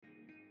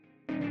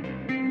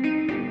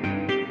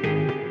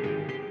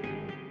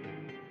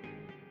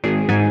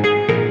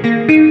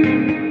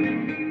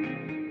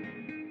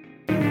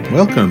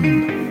Welcome.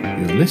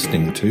 You're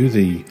listening to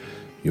the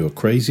You're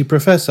Crazy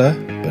Professor,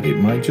 but It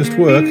Might Just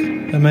Work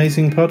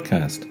amazing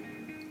podcast.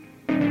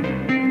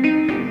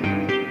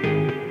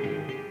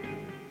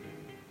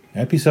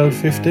 Episode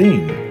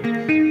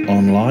 15,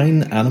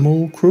 Online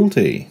Animal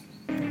Cruelty.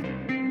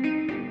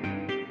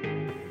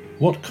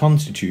 What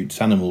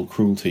constitutes animal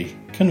cruelty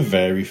can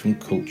vary from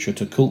culture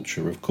to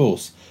culture, of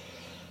course,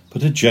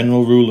 but a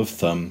general rule of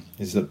thumb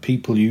is that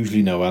people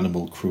usually know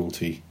animal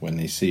cruelty when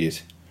they see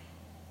it.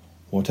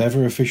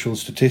 Whatever official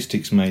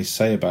statistics may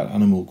say about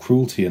animal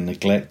cruelty and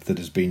neglect that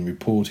has been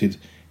reported,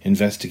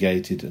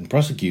 investigated and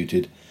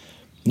prosecuted,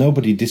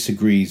 nobody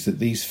disagrees that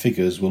these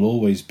figures will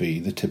always be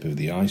the tip of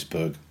the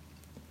iceberg.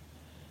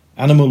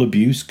 Animal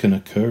abuse can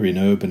occur in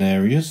urban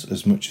areas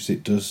as much as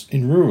it does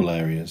in rural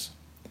areas.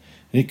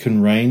 It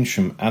can range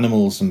from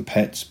animals and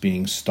pets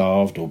being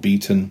starved or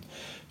beaten,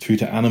 through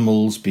to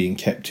animals being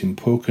kept in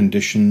poor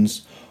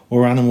conditions,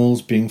 or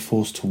animals being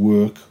forced to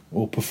work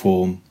or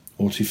perform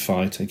or to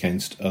fight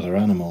against other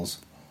animals.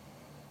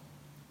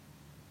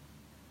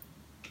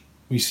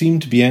 We seem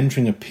to be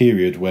entering a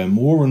period where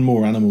more and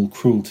more animal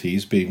cruelty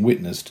is being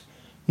witnessed,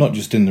 not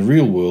just in the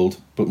real world,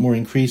 but more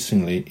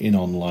increasingly in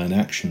online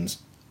actions.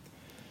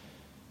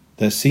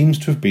 There seems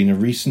to have been a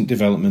recent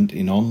development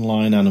in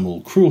online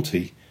animal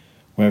cruelty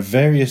where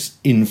various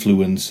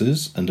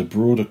influencers and a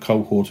broader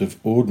cohort of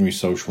ordinary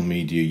social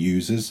media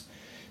users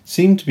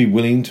seem to be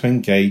willing to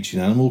engage in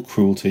animal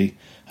cruelty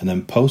and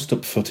then post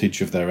up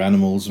footage of their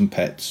animals and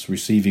pets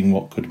receiving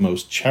what could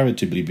most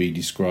charitably be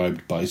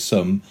described by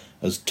some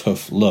as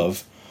tough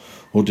love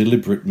or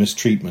deliberate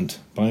mistreatment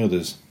by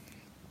others.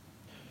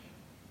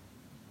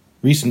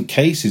 Recent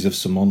cases of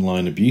some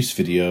online abuse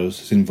videos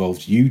has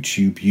involved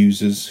YouTube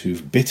users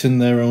who've bitten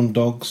their own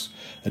dogs,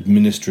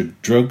 administered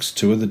drugs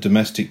to other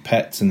domestic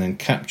pets and then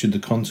captured the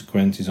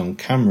consequences on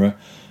camera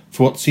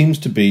for what seems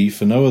to be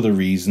for no other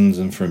reasons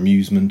than for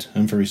amusement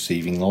and for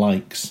receiving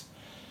likes.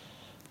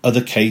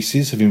 Other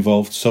cases have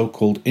involved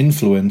so-called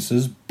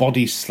influencers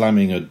body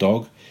slamming a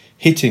dog,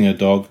 hitting a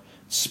dog,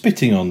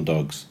 spitting on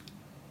dogs.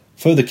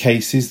 Further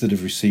cases that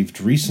have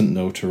received recent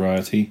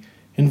notoriety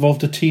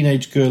involved a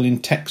teenage girl in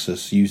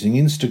Texas using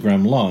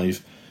Instagram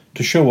Live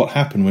to show what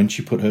happened when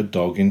she put her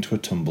dog into a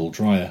tumble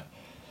dryer.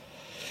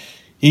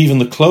 Even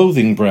the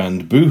clothing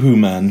brand Boohoo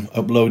Man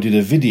uploaded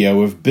a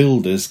video of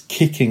builders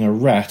kicking a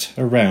rat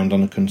around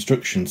on a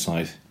construction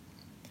site.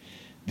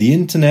 The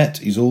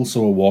internet is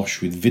also awash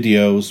with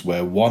videos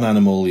where one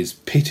animal is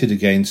pitted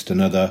against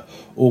another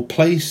or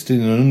placed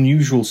in an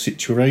unusual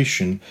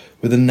situation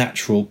with a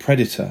natural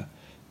predator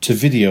to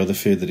video the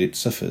fear that it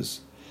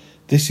suffers.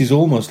 This is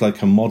almost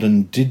like a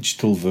modern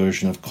digital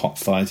version of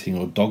cockfighting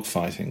or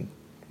dogfighting.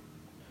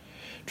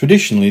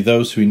 Traditionally,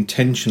 those who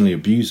intentionally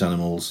abuse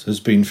animals has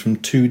been from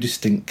two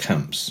distinct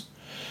camps.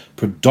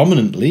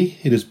 Predominantly,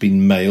 it has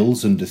been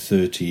males under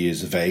 30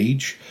 years of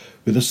age,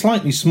 with a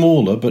slightly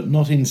smaller but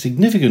not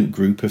insignificant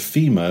group of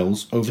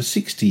females over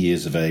 60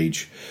 years of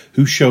age,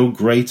 who show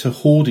greater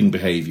hoarding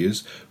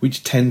behaviours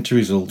which tend to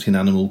result in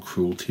animal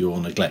cruelty or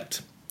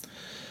neglect.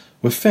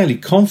 We're fairly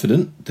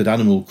confident that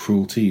animal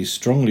cruelty is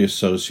strongly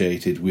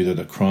associated with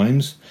other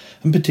crimes,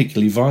 and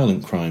particularly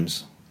violent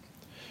crimes.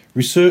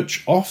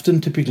 Research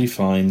often typically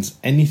finds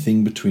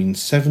anything between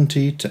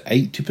 70 to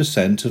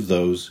 80% of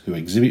those who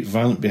exhibit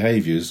violent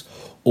behaviours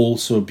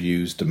also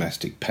abuse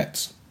domestic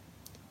pets.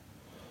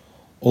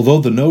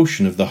 Although the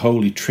notion of the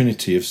holy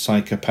trinity of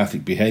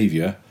psychopathic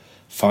behaviour,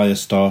 fire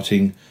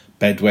starting,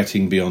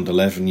 bedwetting beyond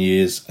 11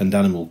 years and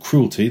animal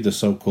cruelty, the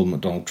so-called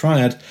McDonald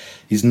Triad,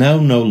 is now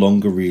no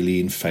longer really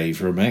in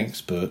favour among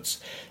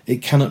experts,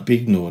 it cannot be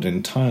ignored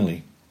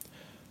entirely.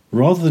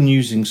 Rather than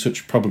using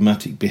such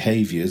problematic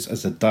behaviours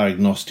as a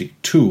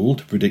diagnostic tool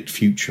to predict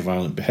future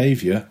violent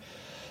behaviour,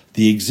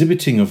 the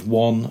exhibiting of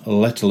one,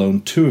 let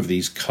alone two of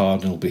these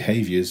cardinal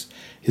behaviours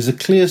is a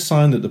clear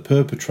sign that the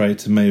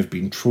perpetrator may have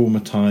been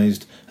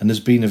traumatised and has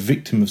been a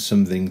victim of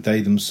something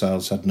they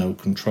themselves had no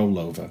control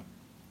over.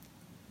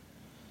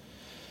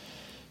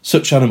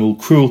 Such animal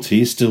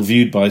cruelty is still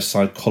viewed by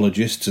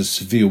psychologists as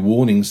severe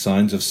warning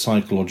signs of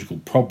psychological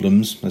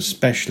problems,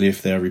 especially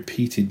if they are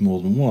repeated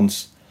more than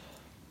once.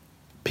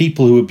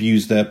 People who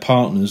abuse their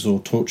partners or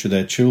torture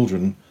their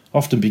children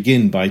often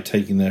begin by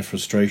taking their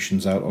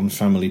frustrations out on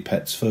family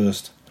pets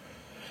first.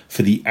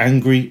 For the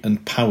angry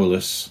and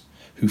powerless,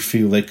 who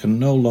feel they can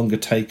no longer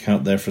take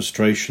out their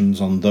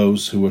frustrations on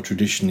those who are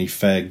traditionally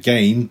fair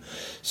game,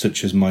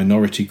 such as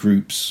minority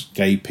groups,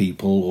 gay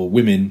people or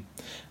women,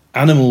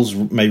 animals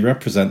may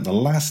represent the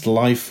last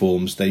life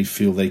forms they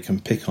feel they can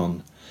pick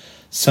on,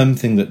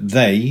 something that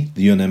they,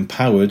 the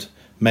unempowered,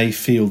 may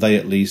feel they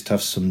at least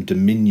have some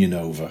dominion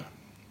over.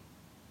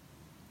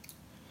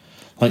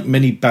 Like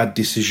many bad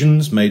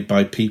decisions made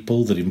by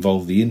people that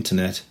involve the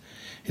internet,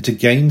 it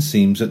again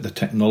seems that the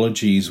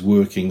technology is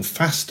working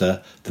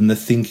faster than the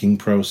thinking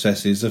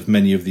processes of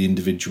many of the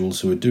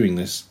individuals who are doing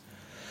this.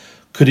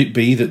 Could it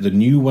be that the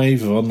new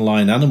wave of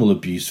online animal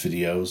abuse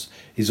videos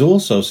is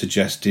also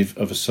suggestive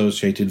of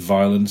associated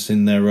violence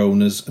in their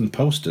owners and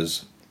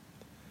posters?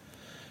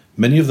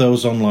 Many of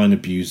those online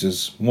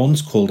abusers,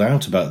 once called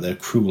out about their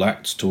cruel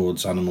acts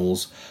towards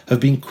animals,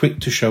 have been quick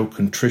to show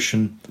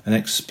contrition and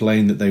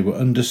explain that they were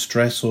under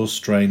stress or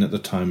strain at the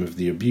time of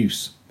the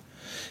abuse.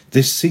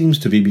 This seems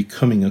to be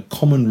becoming a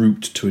common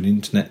route to an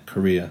internet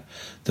career,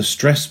 the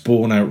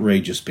stress-born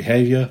outrageous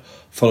behaviour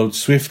followed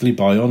swiftly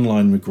by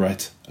online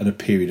regret and a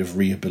period of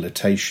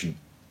rehabilitation.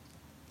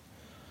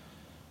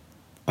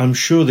 I'm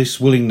sure this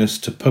willingness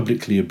to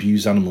publicly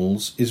abuse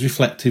animals is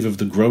reflective of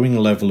the growing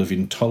level of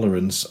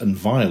intolerance and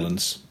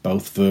violence,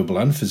 both verbal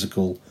and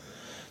physical,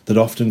 that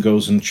often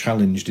goes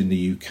unchallenged in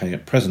the UK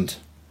at present.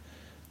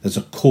 There's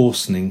a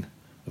coarsening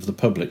of the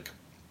public.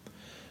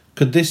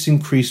 Could this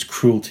increased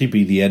cruelty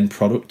be the end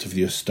product of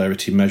the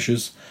austerity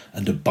measures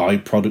and a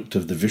byproduct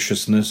of the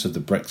viciousness of the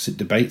Brexit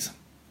debate?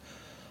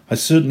 I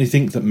certainly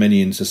think that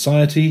many in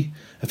society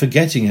are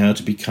forgetting how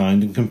to be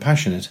kind and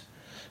compassionate,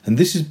 and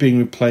this is being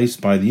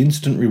replaced by the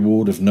instant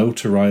reward of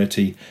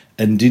notoriety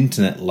and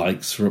internet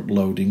likes for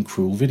uploading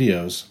cruel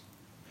videos.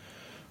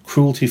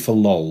 Cruelty for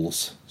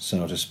lols,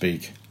 so to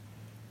speak.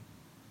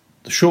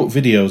 The short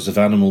videos of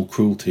animal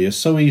cruelty are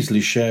so easily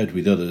shared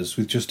with others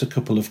with just a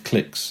couple of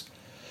clicks.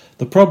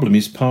 The problem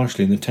is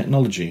partially in the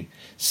technology.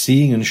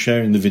 Seeing and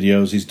sharing the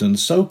videos is done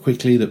so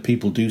quickly that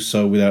people do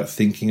so without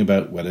thinking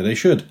about whether they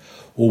should,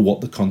 or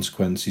what the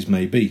consequences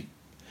may be.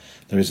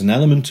 There is an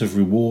element of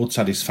reward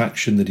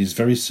satisfaction that is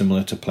very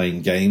similar to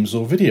playing games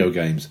or video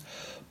games.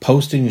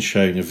 Posting and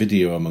sharing a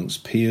video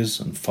amongst peers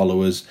and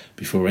followers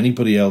before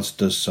anybody else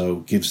does so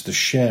gives the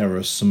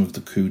sharer some of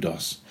the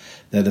kudos.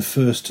 They're the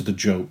first to the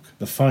joke,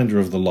 the finder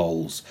of the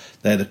lols.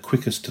 They're the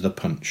quickest to the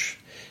punch.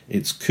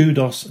 It's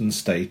kudos and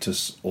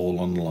status all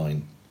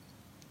online.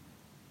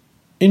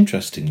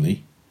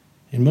 Interestingly,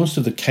 in most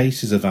of the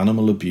cases of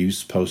animal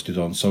abuse posted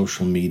on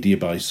social media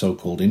by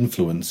so-called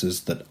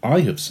influencers that I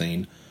have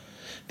seen,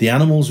 the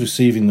animals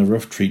receiving the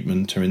rough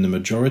treatment are in the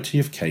majority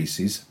of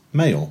cases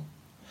male.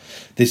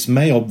 This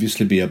may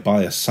obviously be a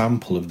biased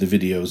sample of the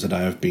videos that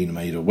I have been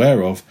made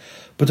aware of,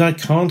 but I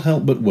can't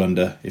help but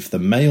wonder if the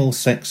male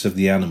sex of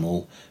the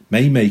animal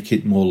may make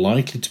it more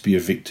likely to be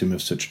a victim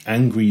of such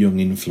angry young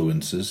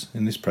influencers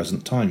in this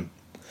present time.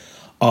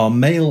 Are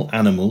male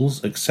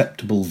animals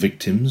acceptable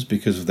victims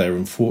because of their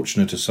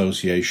unfortunate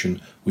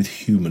association with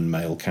human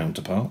male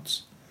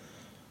counterparts?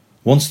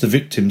 Once the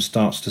victim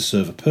starts to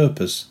serve a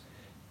purpose,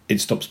 it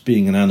stops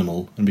being an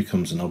animal and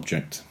becomes an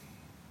object.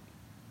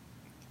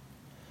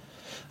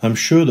 I'm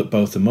sure that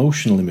both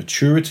emotional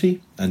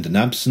immaturity and an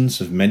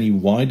absence of many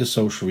wider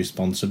social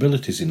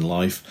responsibilities in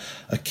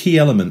life are key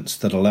elements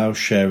that allow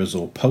sharers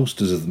or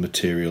posters of the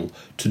material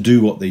to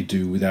do what they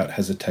do without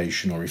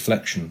hesitation or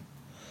reflection.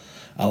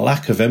 A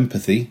lack of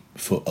empathy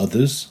for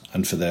others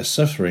and for their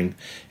suffering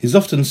is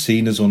often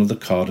seen as one of the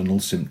cardinal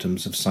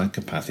symptoms of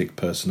psychopathic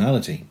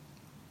personality.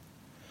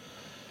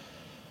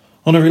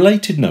 On a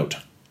related note,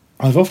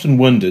 I've often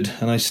wondered,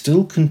 and I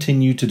still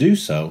continue to do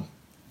so,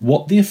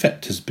 what the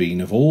effect has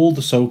been of all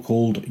the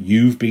so-called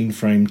You've Been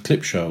Framed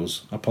clip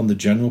shows upon the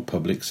general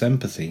public's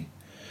empathy.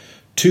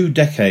 2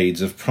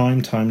 decades of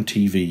primetime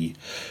TV,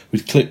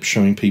 with clips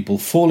showing people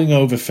falling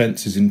over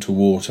fences into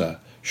water,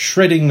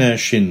 shredding their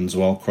shins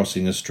while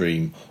crossing a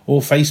stream,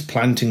 or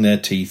face-planting their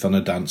teeth on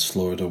a dance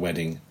floor at a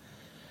wedding.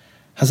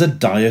 Has a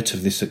diet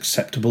of this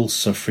acceptable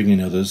suffering in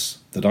others,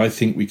 that I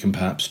think we can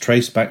perhaps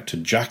trace back to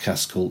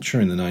jackass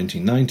culture in the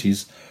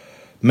 1990s,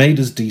 made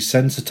us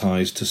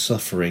desensitised to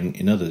suffering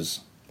in others?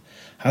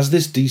 Has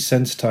this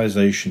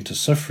desensitisation to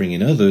suffering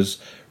in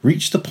others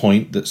reached the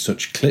point that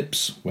such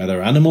clips,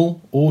 whether animal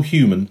or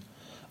human,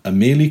 are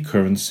merely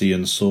currency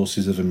and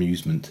sources of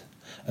amusement,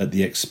 at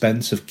the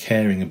expense of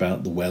caring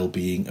about the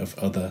well-being of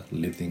other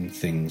living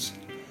things?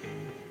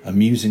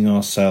 Amusing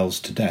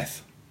ourselves to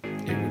death,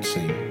 it would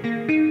seem.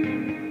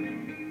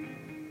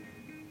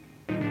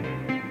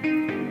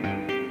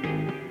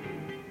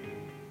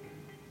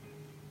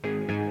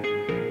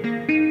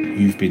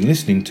 You've been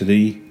listening to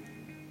the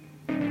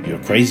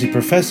You're Crazy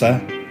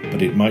Professor,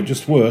 but It Might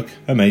Just Work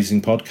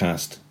amazing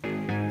podcast.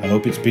 I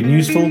hope it's been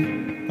useful.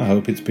 I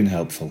hope it's been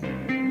helpful.